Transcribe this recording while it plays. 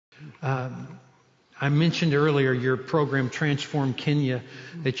I mentioned earlier your program, Transform Kenya,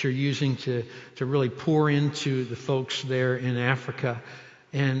 that you're using to really pour into the folks there in Africa.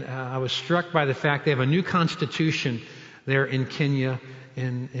 And I was struck by the fact they have a new constitution there in Kenya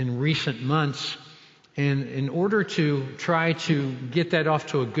in recent months. And in order to try to get that off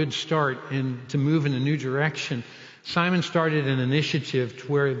to a good start and to move in a new direction, Simon started an initiative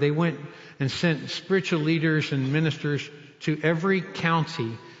where they went and sent spiritual leaders and ministers to every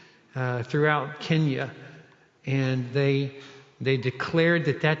county throughout Kenya, and they declared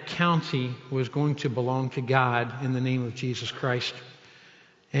that county was going to belong to God in the name of Jesus Christ.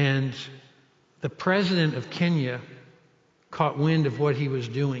 And the president of Kenya caught wind of what he was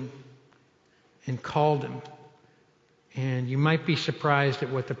doing and called him. And you might be surprised at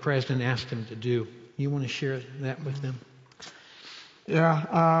what the president asked him to do. You want to share that with them?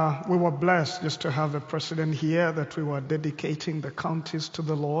 Yeah, we were blessed just to have a president here that we were dedicating the counties to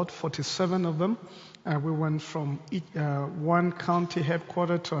the Lord, 47 of them. We went from one county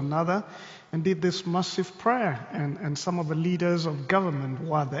headquarters to another and did this massive prayer. And some of the leaders of government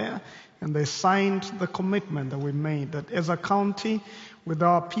were there. And they signed the commitment that we made that as a county, with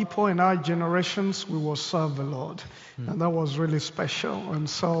our people and our generations, we will serve the Lord. And that was really special. And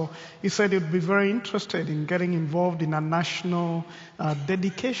so he said he'd be very interested in getting involved in a national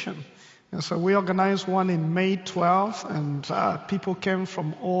dedication. And so we organized one in May 12th, and people came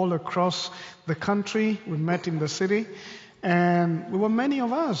from all across the country. We met in the city. And we were many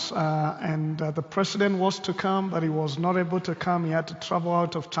of us, and the president was to come, but he was not able to come. He had to travel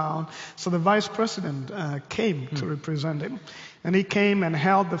out of town. So the vice president came to represent him. And he came and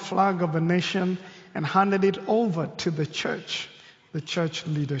held the flag of the nation and handed it over to the church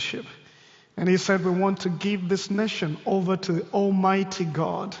leadership. And he said, we want to give this nation over to the Almighty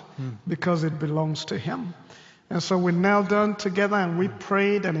God because it belongs to Him. And so we knelt down together and we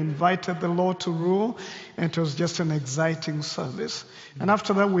prayed and invited the Lord to rule. And it was just an exciting service. And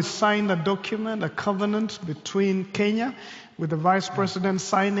after that, we signed a document, a covenant between Kenya, with the vice president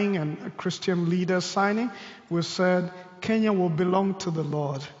signing and a Christian leader signing. We said, Kenya will belong to the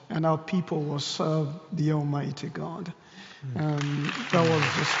Lord and our people will serve the Almighty God. And that was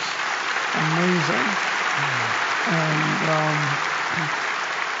just amazing. And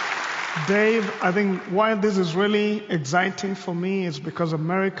Dave, I think why this is really exciting for me is because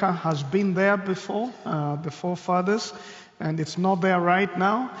America has been there before, the forefathers, and it's not there right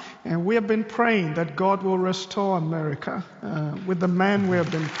now. And we have been praying that God will restore America. With the men, we have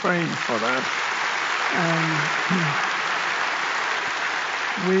been praying for that.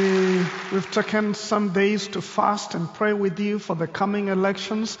 We've taken some days to fast and pray with you for the coming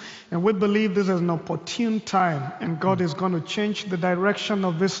elections, and we believe this is an opportune time, and God is going to change the direction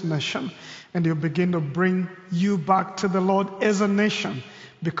of this nation, and He'll begin to bring you back to the Lord as a nation,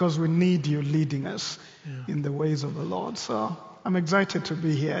 because we need you leading us in the ways of the Lord. So I'm excited to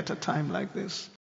be here at a time like this.